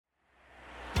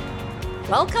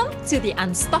Welcome to the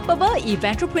Unstoppable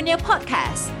Eventrepreneur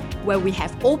Podcast, where we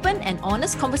have open and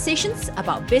honest conversations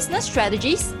about business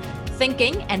strategies,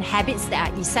 thinking, and habits that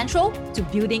are essential to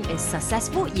building a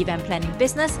successful event planning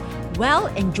business while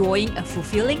enjoying a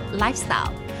fulfilling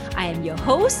lifestyle. I am your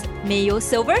host, Mayo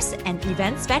Silvers, an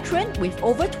events veteran with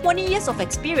over 20 years of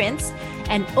experience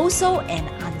and also an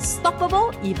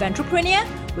unstoppable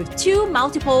eventrepreneur with two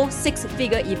multiple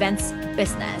six-figure events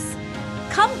business.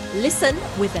 Come listen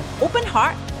with an open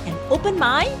heart and open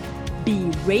mind.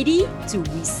 Be ready to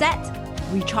reset,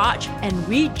 recharge, and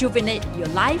rejuvenate your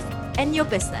life and your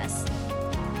business.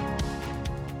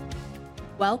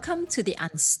 Welcome to the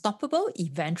Unstoppable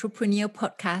Eventrepreneur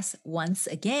Podcast once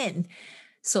again.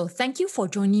 So thank you for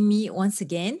joining me once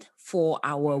again for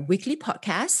our weekly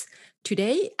podcast.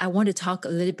 Today, I want to talk a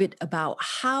little bit about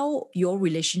how your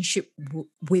relationship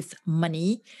with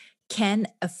money can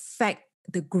affect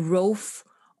the growth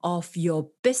of your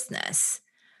business.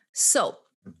 So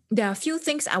there are a few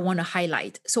things I want to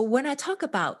highlight. So when I talk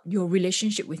about your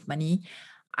relationship with money,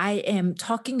 I am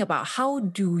talking about how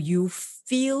do you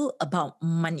feel about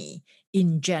money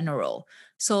in general.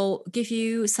 So give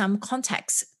you some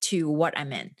context to what I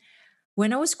meant.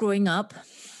 When I was growing up,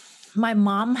 my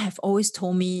mom have always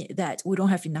told me that we don't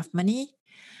have enough money.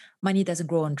 Money doesn't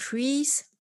grow on trees.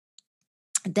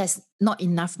 There's not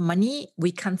enough money.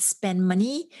 We can't spend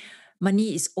money.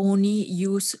 Money is only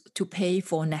used to pay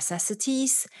for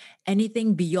necessities.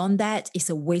 Anything beyond that is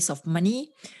a waste of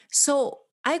money. So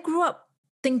I grew up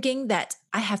thinking that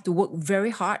I have to work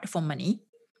very hard for money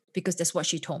because that's what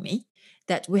she told me,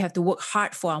 that we have to work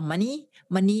hard for our money.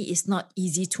 Money is not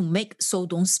easy to make, so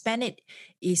don't spend it.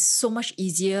 It's so much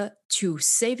easier to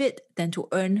save it than to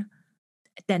earn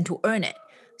it.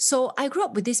 So I grew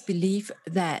up with this belief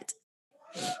that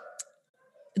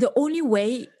the only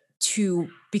way to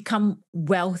become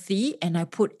wealthy, and I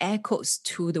put air quotes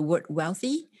to the word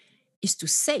wealthy, is to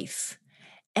save.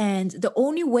 And the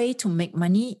only way to make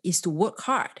money is to work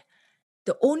hard.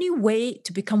 The only way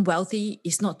to become wealthy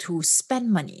is not to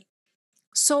spend money.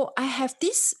 So I have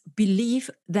this belief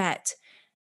that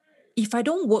if I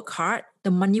don't work hard,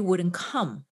 the money wouldn't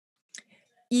come.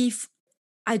 If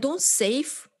I don't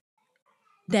save,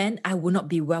 then I will not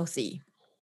be wealthy.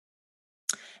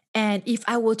 And if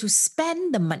I were to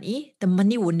spend the money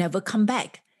will never come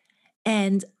back.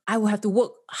 And I will have to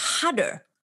work harder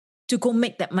to go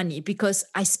make that money because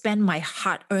I spend my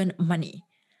hard-earned money.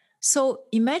 So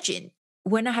imagine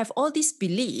when I have all this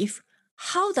belief,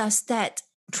 how does that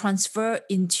transfer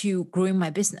into growing my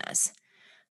business?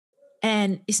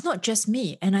 And it's not just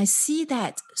me. And I see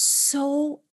that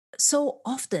so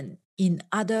often in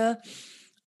other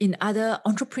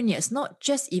entrepreneurs, not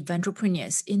just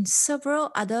eventrepreneurs, in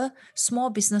several other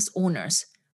small business owners,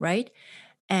 right?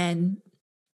 And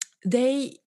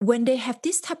when they have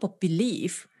this type of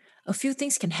belief, a few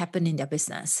things can happen in their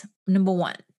business. Number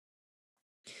one,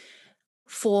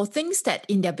 for things that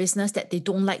in their business that they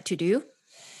don't like to do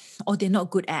or they're not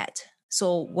good at,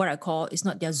 so what I call is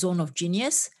not their zone of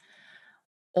genius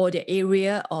or their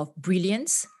area of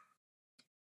brilliance,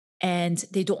 and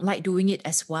they don't like doing it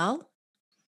as well.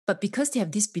 But because they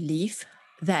have this belief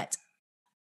that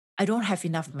I don't have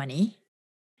enough money,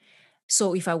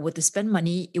 so if I were to spend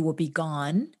money, it will be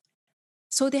gone.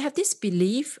 So they have this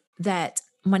belief that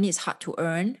money is hard to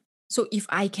earn. So if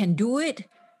I can do it,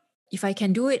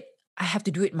 I have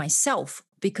to do it myself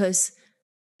because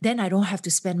then I don't have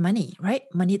to spend money, right?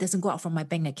 Money doesn't go out from my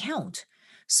bank account.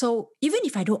 So even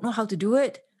if I don't know how to do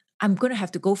it, I'm going to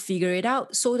have to go figure it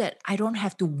out so that I don't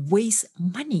have to waste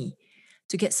money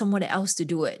to get someone else to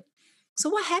do it. So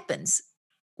what happens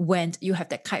when you have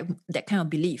that kind of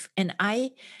belief? And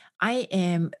I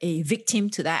am a victim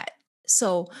to that.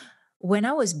 So when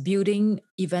I was building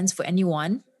events for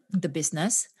anyone, the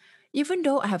business, even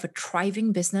though I have a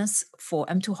thriving business for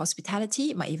M2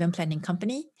 Hospitality, my event planning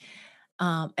company,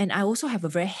 and I also have a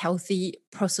very healthy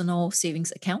personal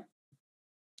savings account,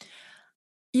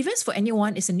 Events for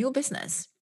Anyone is a new business.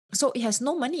 So it has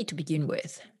no money to begin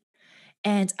with.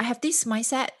 And I have this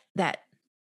mindset that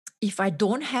if I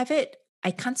don't have it, I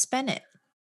can't spend it.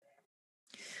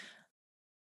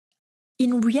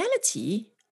 In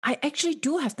reality, I actually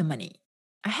do have the money.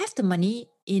 I have the money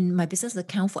in my business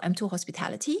account for M2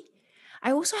 Hospitality.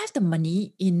 I also have the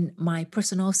money in my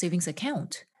personal savings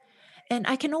account. And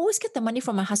I can always get the money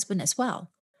from my husband as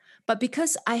well. But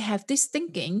because I have this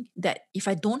thinking that if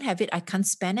I don't have it, I can't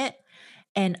spend it,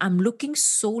 and I'm looking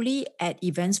solely at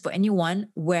Events for Anyone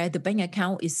where the bank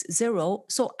account is zero,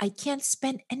 so I can't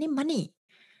spend any money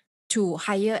to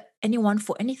hire anyone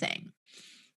for anything.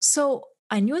 So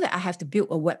I knew that I have to build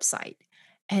a website.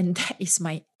 And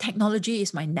technology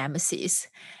is my nemesis.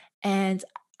 And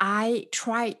I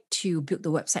tried to build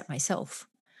the website myself.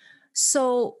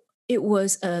 So it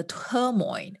was a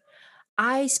turmoil.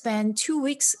 I spent 2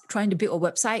 weeks trying to build a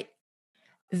website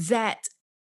that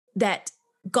that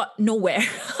got nowhere.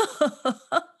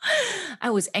 I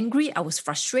was angry. I was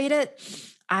frustrated.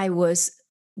 I was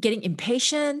getting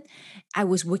impatient. I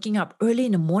was waking up early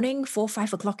in the morning, 4,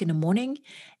 5 o'clock in the morning,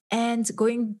 and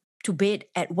going to bed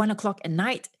at 1 o'clock at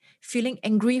night, feeling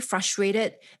angry,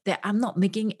 frustrated that I'm not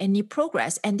making any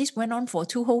progress. And this went on for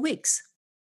 2 whole weeks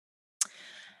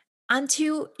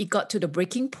until it got to the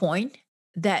breaking point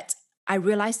that I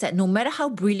realized that no matter how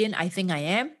brilliant I think I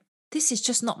am, this is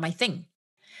just not my thing.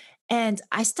 And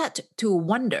I start to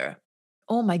wonder,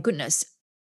 oh my goodness,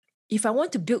 if I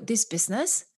want to build this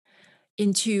business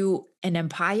into an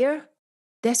empire,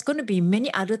 there's going to be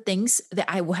many other things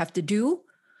that I will have to do.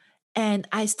 And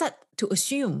I start to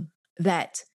assume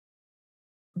that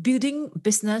building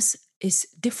business is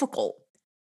difficult.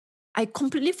 I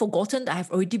completely forgotten that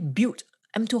I've already built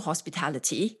M2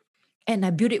 Hospitality and I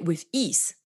built it with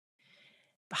ease.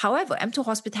 However, M2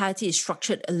 Hospitality is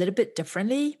structured a little bit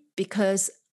differently because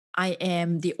I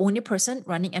am the only person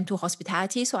running M2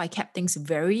 Hospitality. So I kept things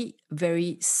very,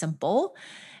 very simple.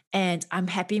 And I'm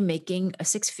happy making a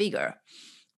 6-figure.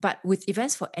 But with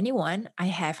Events for Anyone, I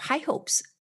have high hopes.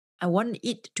 I want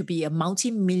it to be a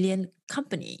multi-million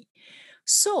company.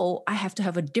 So I have to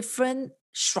have a different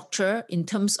structure in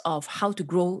terms of how to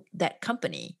grow that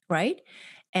company, right?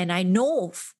 And I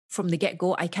know from the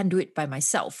get-go, I can't do it by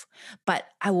myself, but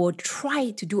I will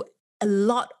try to do a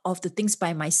lot of the things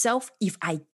by myself if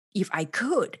I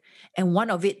could. And one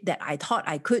of it that I thought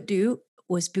I could do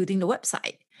was building the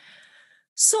website.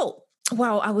 So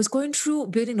while I was going through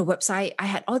building the website, I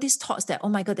had all these thoughts that, oh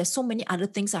my God, there's so many other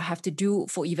things I have to do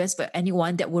for Events for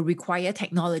Anyone that will require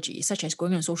technology, such as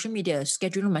going on social media,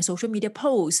 scheduling my social media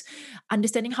posts,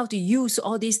 understanding how to use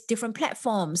all these different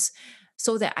platforms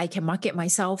so that I can market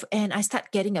myself. And I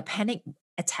start getting a panic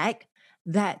attack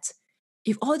that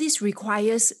if all this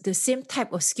requires the same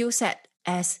type of skill set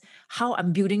as how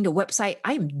I'm building the website,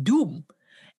 I'm doomed.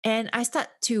 And I start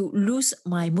to lose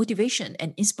my motivation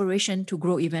and inspiration to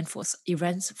grow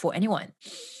Events for Anyone,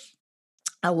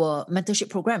 our mentorship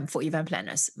program for event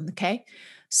planners. Okay.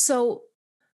 So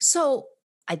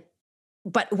I,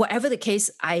 but whatever the case,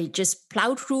 I just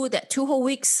plowed through that 2 whole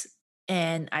weeks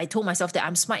and I told myself that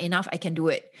I'm smart enough, I can do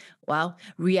it. Well,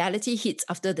 reality hits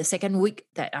after the second week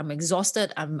that I'm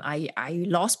exhausted. I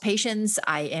lost patience.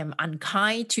 I am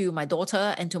unkind to my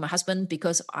daughter and to my husband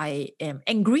because I am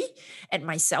angry at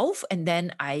myself. And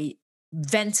then I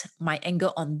vent my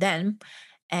anger on them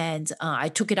and I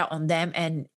took it out on them.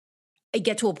 And I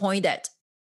get to a point that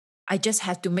I just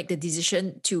have to make the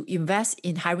decision to invest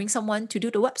in hiring someone to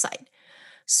do the website.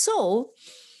 So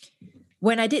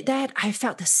when I did that, I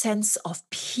felt a sense of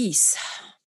peace.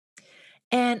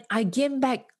 And I gained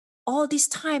back all this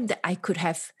time that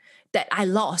I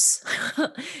lost,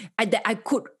 that I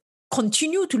could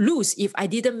continue to lose if I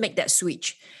didn't make that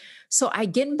switch. So I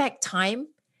gained back time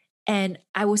and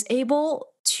I was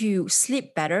able to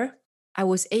sleep better. I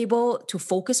was able to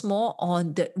focus more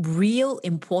on the real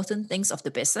important things of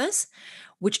the business,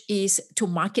 which is to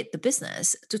market the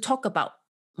business, to talk about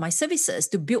my services,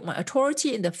 to build my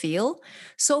authority in the field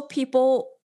so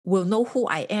people will know who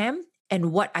I am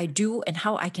and what I do and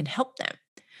how I can help them.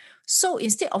 So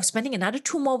instead of spending another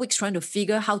 2 more weeks trying to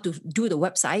figure how to do the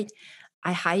website,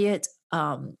 I hired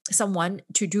someone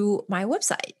to do my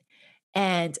website.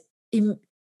 And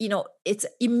it's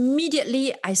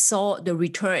immediately I saw the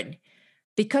return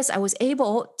because I was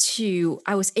able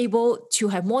to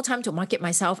have more time to market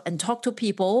myself and talk to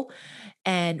people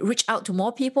and reach out to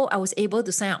more people. I was able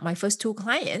to sign up my first 2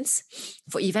 clients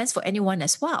for Events for Anyone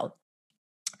as well.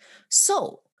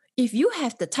 So if you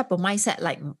have the type of mindset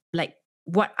like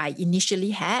what I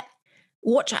initially had,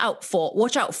 watch out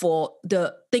for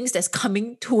the things that's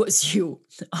coming towards you.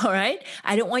 All right.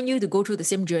 I don't want you to go through the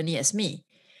same journey as me.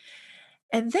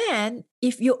 And then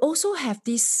if you also have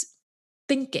this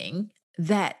thinking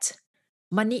that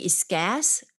money is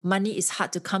scarce, money is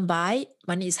hard to come by,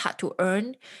 money is hard to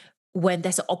earn, when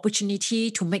there's an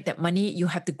opportunity to make that money, you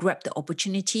have to grab the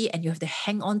opportunity and you have to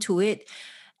hang on to it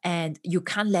and you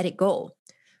can't let it go.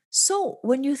 So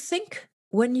when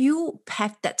you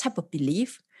have that type of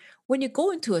belief, when you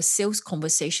go into a sales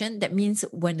conversation, that means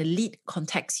when a lead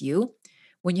contacts you,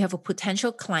 when you have a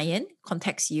potential client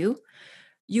contacts you,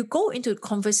 you go into a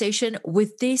conversation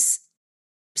with this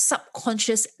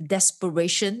subconscious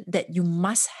desperation that you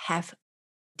must have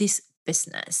this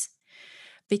business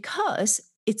because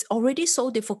it's already so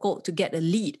difficult to get a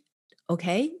lead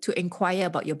okay, to inquire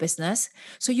about your business.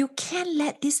 So you can't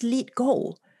let this lead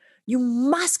go. You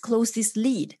must close this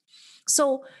lead.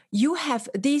 So you have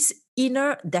this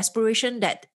inner desperation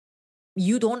that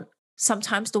you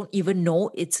sometimes don't even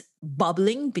know it's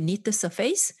bubbling beneath the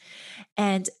surface.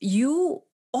 And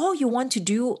all you want to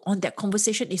do on that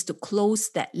conversation is to close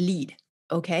that lead.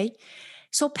 Okay.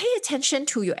 So pay attention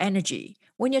to your energy.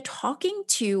 When you're talking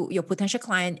to your potential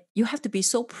client, you have to be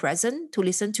so present to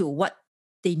listen to what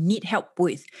they need help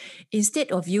with,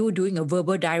 instead of you doing a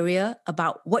verbal diarrhea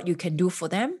about what you can do for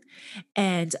them.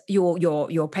 And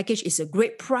your package is a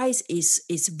great price,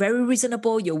 is very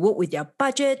reasonable, you work with their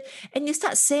budget, and you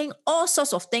start saying all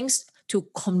sorts of things to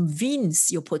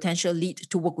convince your potential lead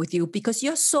to work with you because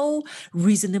you're so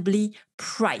reasonably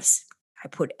priced. I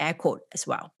put air quote as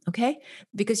well, okay?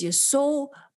 Because you're so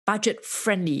budget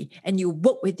friendly and you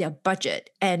work with their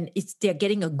budget and they're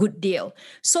getting a good deal.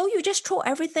 So you just throw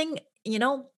everything,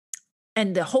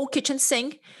 and the whole kitchen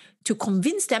sink to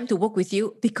convince them to work with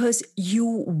you because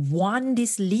you want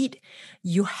this lead.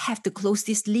 You have to close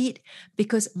this lead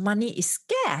because money is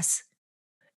scarce.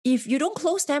 If you don't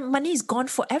close them, money is gone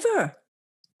forever.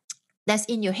 That's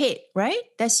in your head, right?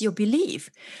 That's your belief.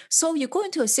 So you go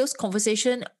into a sales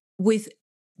conversation with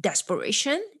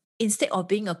desperation instead of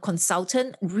being a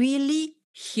consultant, really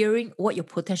hearing what your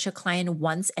potential client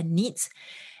wants and needs,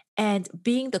 and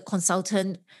being the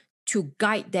consultant to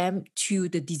guide them to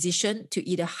the decision to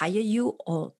either hire you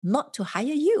or not to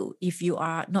hire you if you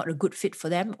are not a good fit for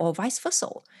them, or vice versa.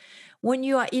 When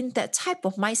you are in that type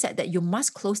of mindset that you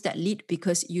must close that lead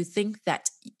because you think that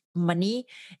money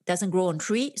doesn't grow on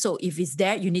tree, so if it's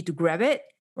there, you need to grab it,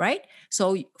 right?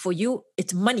 So for you,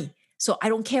 it's money. So I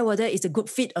don't care whether it's a good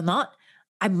fit or not.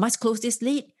 I must close this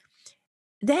lead.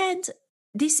 Then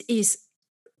this is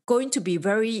going to be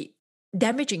very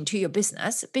damaging to your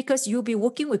business because you'll be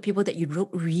working with people that you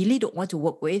really don't want to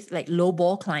work with, like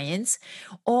lowball clients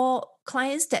or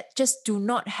clients that just do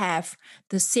not have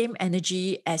the same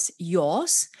energy as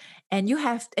yours. And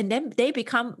then they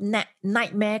become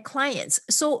nightmare clients.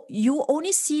 So you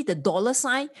only see the dollar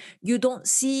sign. You don't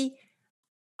see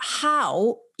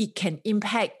how it can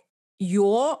impact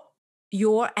your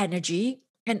energy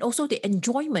and also the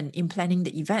enjoyment in planning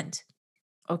the event.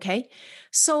 Okay.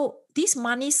 So this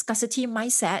money scarcity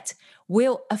mindset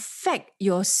will affect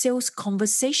your sales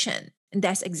conversation. And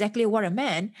that's exactly what I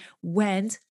meant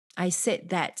when I said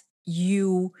that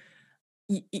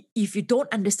if you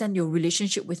don't understand your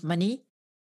relationship with money,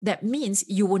 that means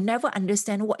you will never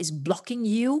understand what is blocking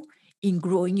you in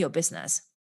growing your business.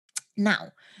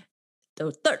 Now,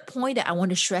 the third point that I want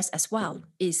to stress as well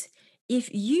is if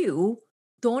you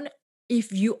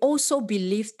also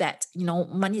believe that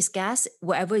money is scarce,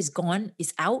 whatever is gone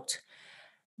is out,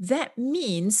 that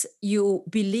means you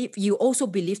also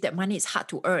believe that money is hard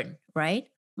to earn, right?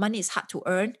 Money is hard to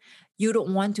earn. You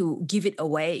don't want to give it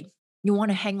away. You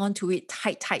want to hang on to it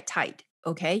tight.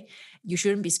 Okay. You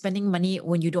shouldn't be spending money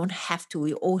when you don't have to.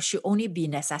 It all should only be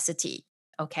necessity.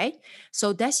 Okay.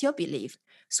 So that's your belief.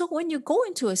 So when you go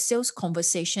into a sales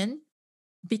conversation,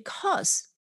 because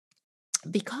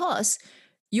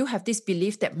you have this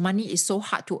belief that money is so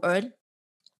hard to earn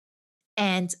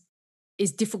and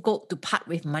it's difficult to part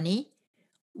with money,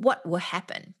 what will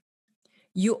happen?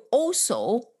 You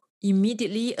also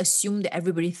immediately assume that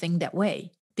everybody think that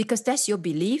way because that's your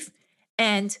belief,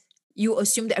 and you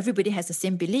assume that everybody has the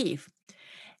same belief.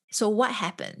 So what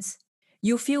happens?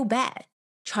 You feel bad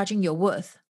charging your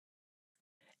worth.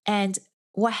 And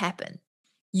what happened?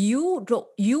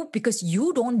 Because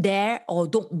you don't dare or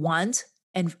don't want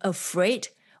and afraid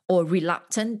or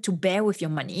reluctant to bear with your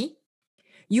money,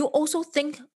 you also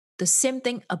think the same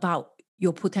thing about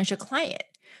your potential client.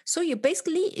 So you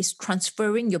basically is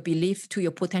transferring your belief to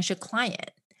your potential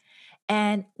client.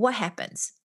 And what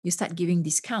happens? You start giving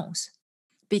discounts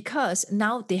because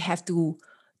now they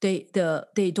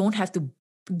don't have to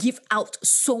give out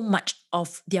so much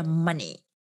of their money.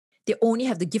 They only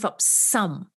have to give up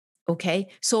some. Okay.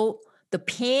 So the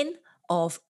pain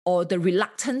or the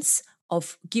reluctance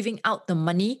of giving out the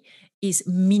money is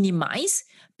minimized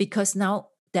because now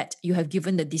that you have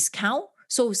given the discount,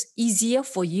 so it's easier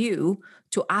for you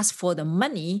to ask for the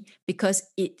money because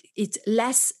it's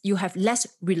less, you have less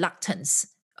reluctance,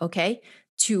 okay,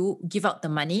 to give out the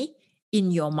money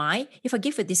in your mind. If I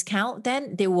give a discount,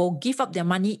 then they will give up their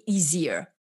money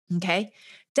easier. Okay.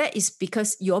 That is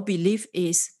because your belief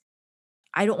is,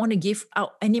 I don't want to give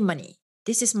out any money.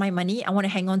 This is my money. I want to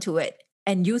hang on to it.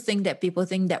 And you think that people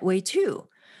think that way too.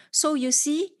 So you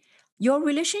see, your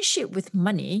relationship with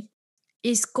money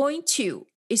is going to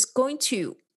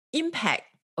impact,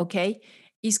 okay?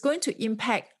 It's going to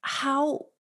impact how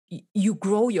you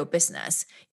grow your business,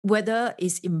 whether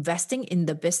it's investing in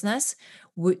the business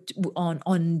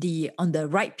on the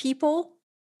right people,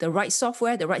 the right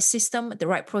software, the right system, the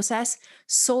right process,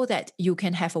 so that you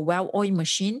can have a well-oiled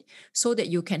machine, so that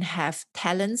you can have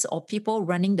talents or people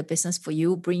running the business for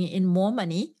you, bringing in more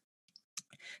money.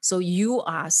 So you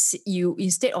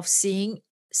instead of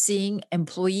seeing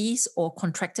employees or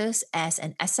contractors as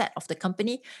an asset of the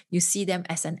company, you see them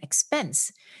as an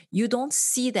expense. You don't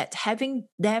see that having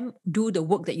them do the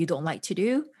work that you don't like to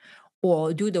do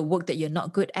or do the work that you're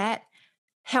not good at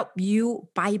help you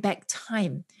buy back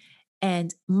time.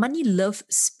 And money loves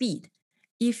speed.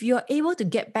 If you're able to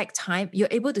get back time, you're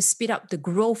able to speed up the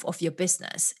growth of your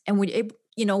business. And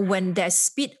when there's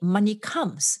speed, money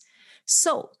comes.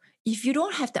 So if you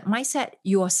don't have that mindset,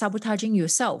 you are sabotaging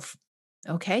yourself,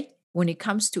 okay, when it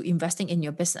comes to investing in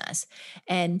your business.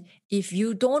 And if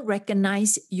you don't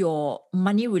recognize your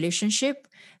money relationship,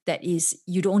 that is,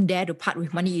 you don't dare to part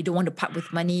with money, you don't want to part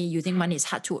with money, you think money is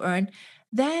hard to earn,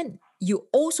 then you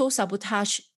also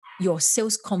sabotage your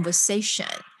sales conversation.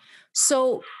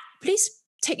 So please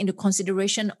take into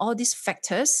consideration all these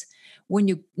factors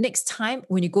next time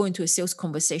when you go into a sales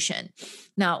conversation.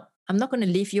 Now, I'm not going to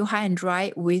leave you high and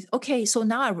dry with, okay, so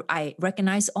now I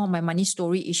recognize all my money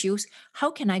story issues.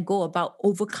 How can I go about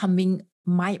overcoming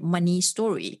my money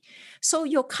story? So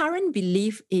your current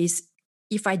belief is,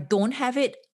 if I don't have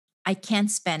it, I can't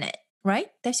spend it, right?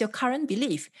 That's your current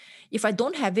belief. If I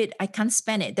don't have it, I can't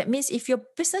spend it. That means if your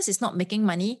business is not making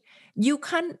money, you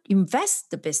can't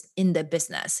invest in the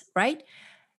business, right?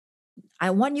 I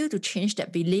want you to change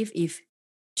that belief if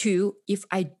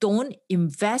I don't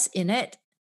invest in it,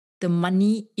 the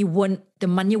money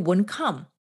won't come.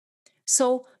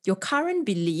 So your current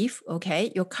belief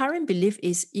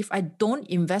is, if I don't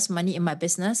invest money in my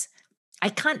business, I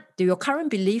can't. Your current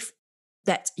belief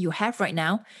that you have right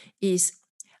now is,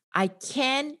 I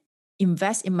can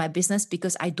invest in my business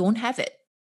because I don't have it.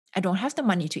 I don't have the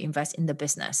money to invest in the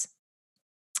business.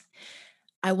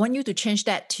 I want you to change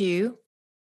that to,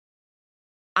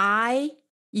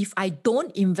 if I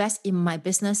don't invest in my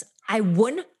business, I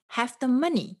won't have the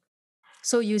money.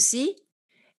 So you see,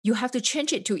 you have to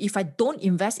change it to, if I don't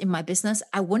invest in my business,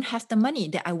 I won't have the money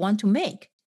that I want to make.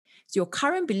 So your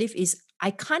current belief is, I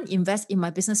can't invest in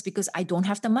my business because I don't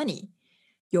have the money.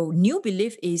 Your new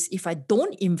belief is, if I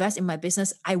don't invest in my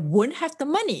business, I won't have the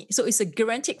money. So it's a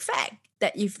guaranteed fact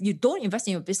that if you don't invest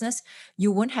in your business,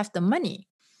 you won't have the money.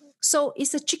 So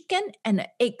it's a chicken and an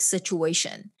egg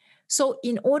situation. So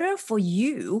in order for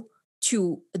you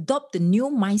to adopt the new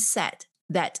mindset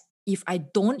that if I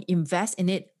don't invest in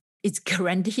it, it's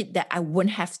guaranteed that I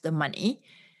won't have the money,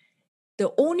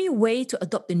 the only way to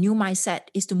adopt the new mindset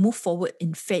is to move forward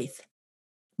in faith.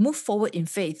 Move forward in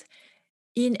faith.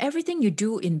 In everything you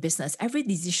do in business, every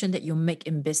decision that you make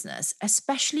in business,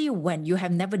 especially when you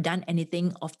have never done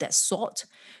anything of that sort,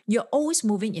 you're always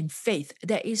moving in faith.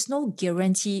 There is no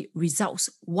guarantee results.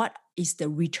 What is the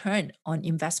return on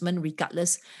investment,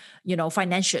 regardless,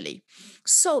 financially?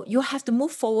 So you have to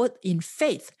move forward in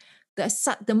faith.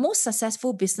 The most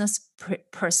successful business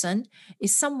person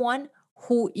is someone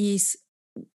who is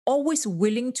always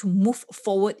willing to move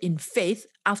forward in faith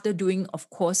after doing, of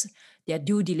course, their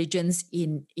due diligence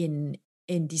in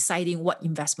deciding what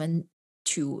investment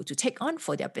to take on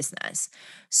for their business.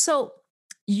 So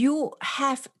you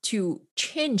have to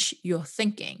change your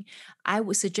thinking. I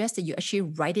would suggest that you actually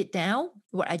write it down,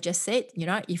 what I just said.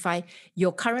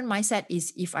 Your current mindset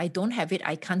is, if I don't have it,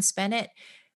 I can't spend it.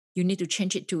 You need to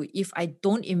change it to, if I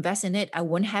don't invest in it, I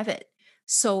won't have it.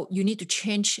 So you need to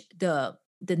change the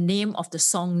name of the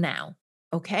song now.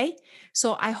 Okay.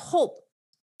 So I hope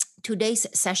today's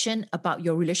session about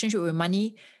your relationship with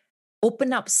money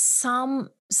open up some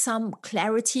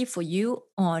clarity for you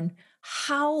on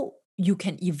how you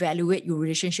can evaluate your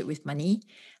relationship with money.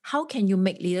 How can you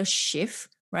make little shift,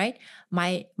 right?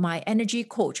 My energy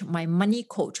coach, my money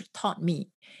coach taught me,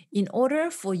 in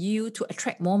order for you to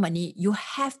attract more money, you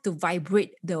have to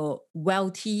vibrate the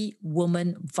wealthy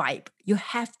woman vibe. You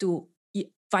have to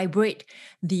vibrate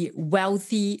the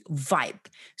wealthy vibe.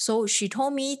 So she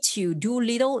told me to do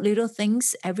little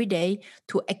things every day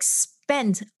to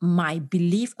expand my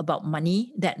belief about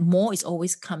money, that more is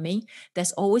always coming.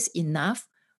 There's always enough.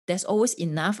 There's always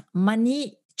enough.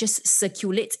 Money just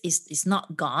circulates. It's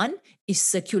not gone. It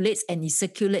circulates, and it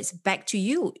circulates back to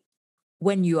you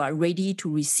when you are ready to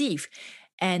receive.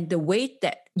 And the way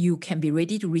that you can be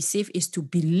ready to receive is to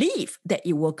believe that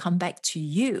it will come back to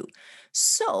you.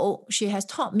 So she has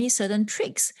taught me certain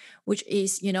tricks, which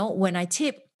is, when I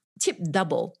tip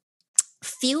double,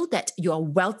 feel that you are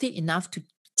wealthy enough to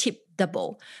tip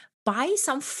double. buy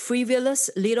some frivolous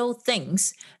little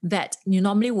things that you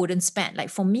normally wouldn't spend. Like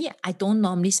for me, I don't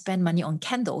normally spend money on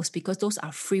candles because those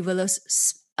are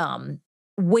frivolous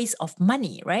waste of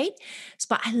money, right?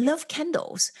 But I love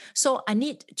candles. So I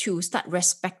need to start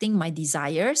respecting my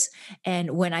desires.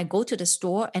 And when I go to the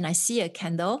store and I see a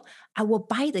candle, I will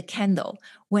buy the candle.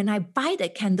 When I buy the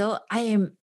candle, I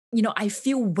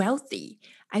feel wealthy.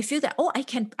 I feel that,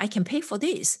 I can pay for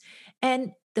this.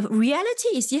 And the reality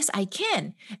is, yes, I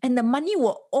can. And the money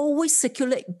will always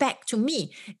circulate back to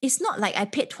me. It's not like I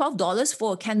paid $12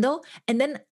 for a candle and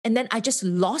then I just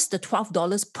lost the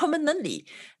 $12 permanently.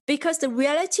 Because the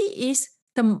reality is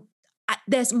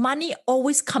there's money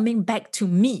always coming back to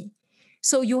me.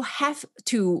 So you have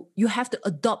to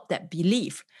adopt that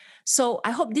belief. So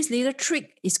I hope this little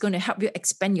trick is going to help you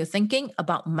expand your thinking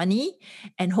about money,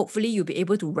 and hopefully you'll be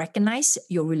able to recognize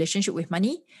your relationship with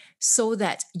money so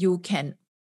that you can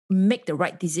make the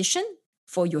right decision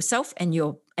for yourself and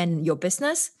your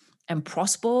business, and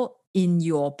prosper in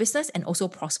your business and also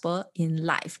prosper in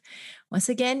life. Once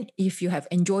again, if you have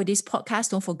enjoyed this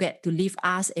podcast, don't forget to leave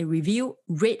us a review,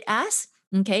 rate us,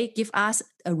 okay? Give us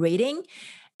a rating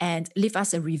and leave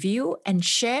us a review, and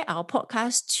share our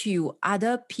podcast to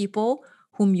other people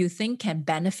whom you think can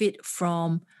benefit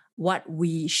from what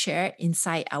we share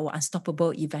inside our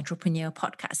Unstoppable Eventrepreneur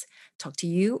podcast. Talk to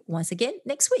you once again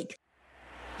next week.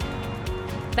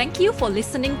 Thank you for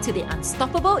listening to the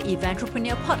Unstoppable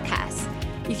Eventrepreneur podcast.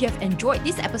 If you have enjoyed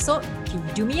this episode, can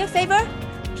you do me a favor?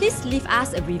 Please leave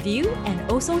us a review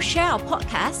and also share our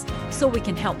podcast so we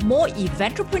can help more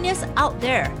eventrepreneurs out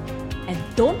there. And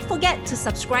don't forget to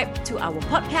subscribe to our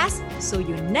podcast so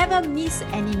you never miss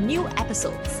any new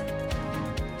episodes.